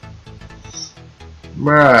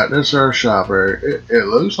 Right, this our shop area. It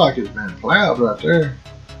looks like it's been plowed right there.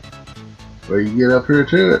 But you get up here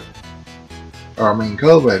to it. Or I mean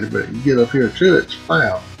cultivated, but you get up here to it, it's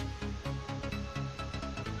plowed.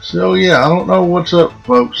 So yeah, I don't know what's up,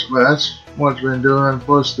 folks, but that's what's been doing.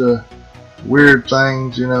 Plus the weird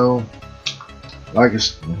things, you know, like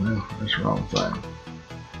it's, well, that's the wrong thing.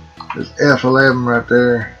 There's F11 right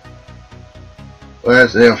there. Well,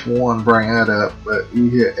 that's F1, bring that up, but you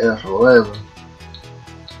hit F11.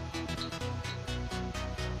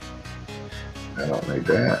 I don't need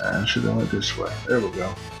that. I should have went this way. There we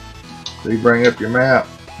go. So you bring up your map,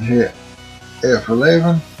 hit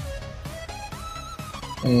F11,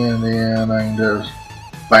 and then I can just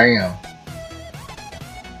bam.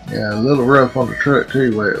 Yeah, a little rough on the truck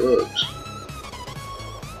too, the way it looks.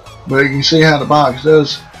 But you can see how the box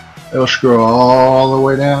does. It'll scroll all the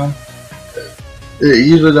way down. It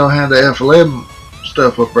usually don't have the F11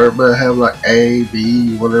 stuff up there, but it have like A,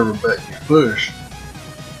 B, whatever button you push.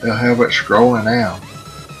 They'll have it scrolling down.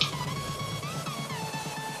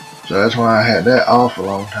 So that's why I had that off a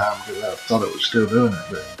long time, because I thought it was still doing it,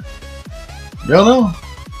 but don't know.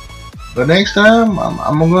 But next time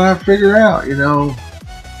I'm gonna have to figure out, you know,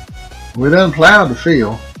 we done plowed the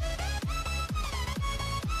field,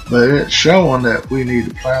 but it's showing that we need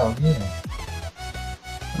to plow again.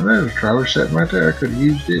 And there's a trailer sitting right there. I could have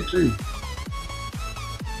used it too.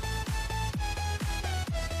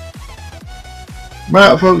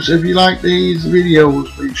 But folks, if you like these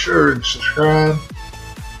videos, be sure and subscribe.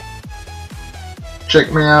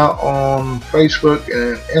 Check me out on Facebook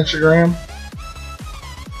and Instagram.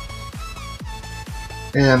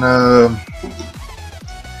 And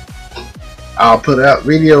I'll put out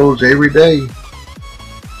videos every day,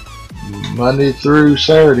 Monday through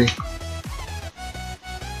Saturday.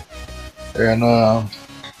 And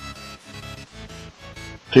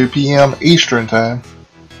 2 p.m. Eastern time.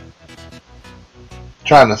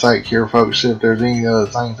 Trying to think here, folks, see if there's any other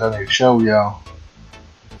things I need to show y'all.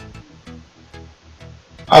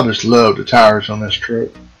 I just love the tires on this truck.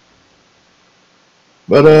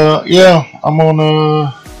 But yeah, I'm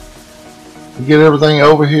gonna get everything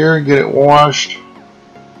over here and get it washed,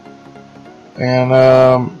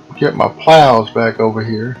 and get my plows back over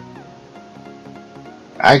here.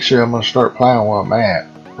 Actually, I'm gonna start plowing where I'm at,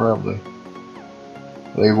 probably.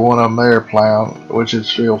 Leave one of them there plowing, which is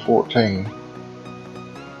field 14.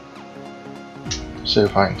 See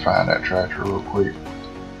if I can find that tractor real quick.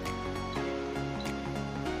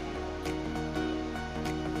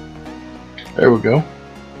 There we go.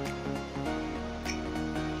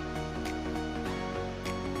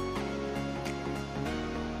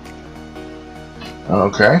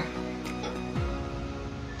 Okay.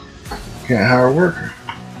 Can't hire a worker.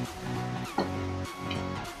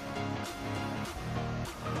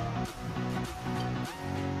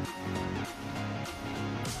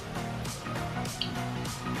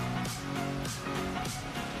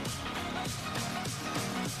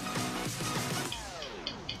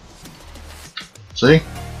 See?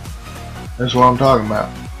 That's what I'm talking about.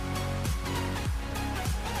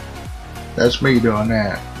 That's me doing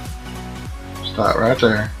that. Stop right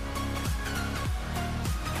there.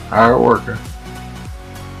 Hire a worker.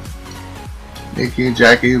 Nikki,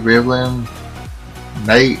 Jackie, Vivian,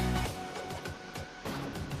 Nate.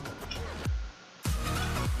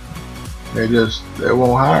 They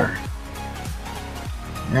won't hire.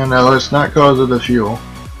 And no, it's not because of the fuel.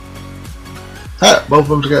 Ha, both of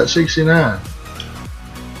them's got 69.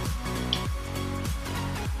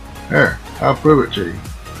 There, I'll prove it to you.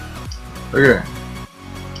 Look at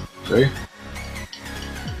that. See?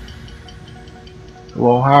 It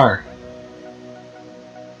won't hire.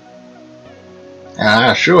 And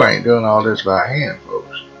I sure ain't doing all this by hand,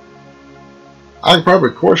 folks. I could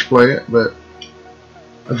probably course play it, but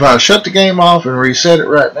if I shut the game off and reset it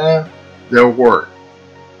right now, they'll work.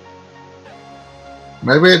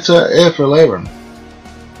 Maybe it's a Ep.11.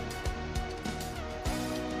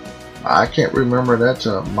 I can't remember if that's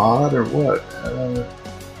a mod or what. I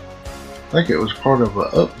think it was part of an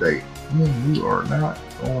update. You are not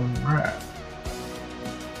going right.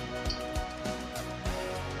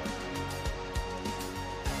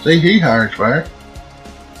 See, he hires back.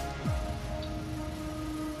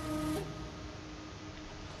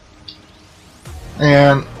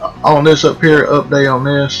 And on this up here, update on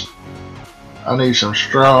this, I need some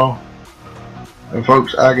straw. And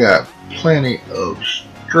folks, I got plenty of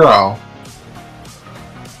straw.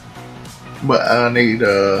 But I need,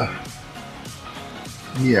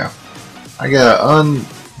 yeah. I gotta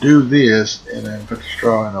undo this and then put the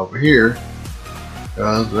straw in over here.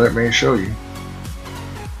 Let me show you.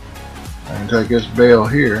 I can take this bale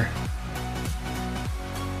here.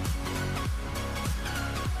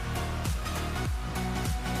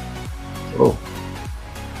 Oh,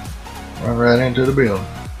 run right into the building.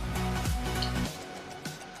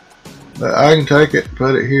 But I can take it,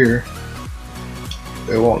 put it here.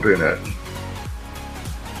 It won't do nothing.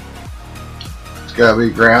 It's got to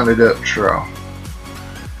be grounded up straw,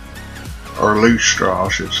 or loose straw, I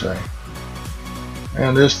should say.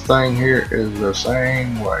 And this thing here is the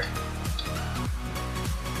same way.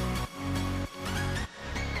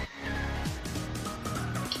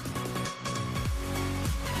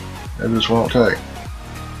 It just won't take.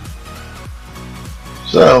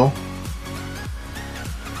 So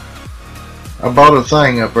I bought a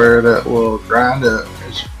thing up there that will grind up.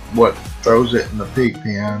 It's what throws it in the pig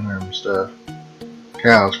pen and stuff,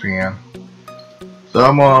 cow's pen. So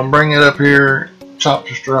I'm gonna bring it up here, chop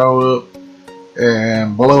the straw up,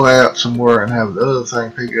 and blow out somewhere and have the other thing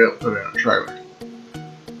pick it up, put it in a trailer.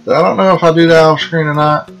 So I don't know if I do that off screen or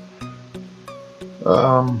not.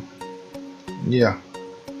 Yeah.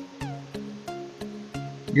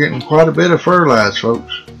 Getting quite a bit of fertilizer,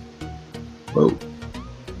 folks. Whoa.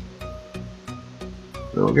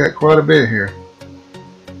 So we got quite a bit here.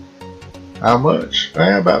 How much?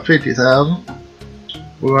 About 50,000.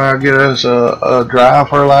 We're gonna get us a dry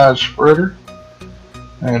fertilizer spreader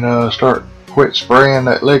and start quit spraying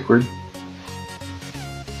that liquid.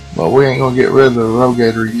 But we ain't gonna get rid of the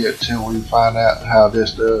rogator yet till we find out how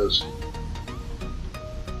this does.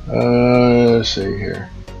 Let's see here.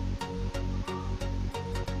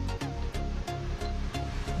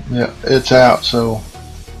 Yeah, it's out, so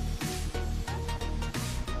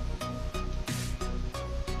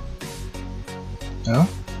no.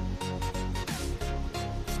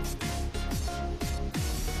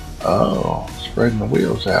 Oh, spreading the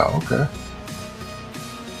wheels out. Okay.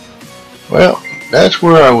 Well, that's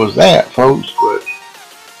where I was at, folks. But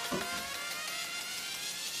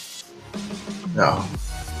no,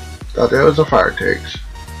 thought that was a fire text.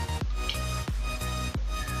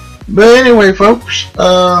 But anyway, folks,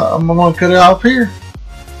 I'm gonna cut it off here.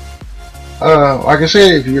 Like I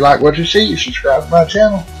said, if you like what you see, subscribe to my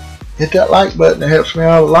channel. Hit that like button; it helps me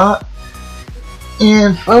out a lot.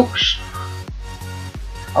 And folks,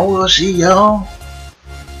 I will see y'all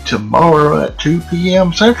tomorrow at 2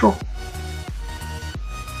 p.m. Central.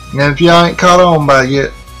 And if y'all ain't caught on by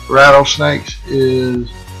yet, Rattlesnake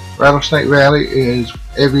Valley is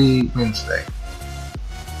every Wednesday.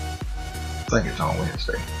 I think it's on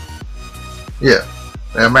Wednesday. Yeah,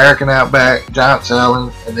 the American Outback, Giant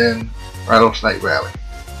Salad, and then Rattlesnake Valley.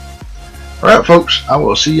 Alright folks, I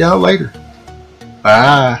will see y'all later.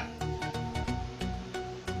 Bye.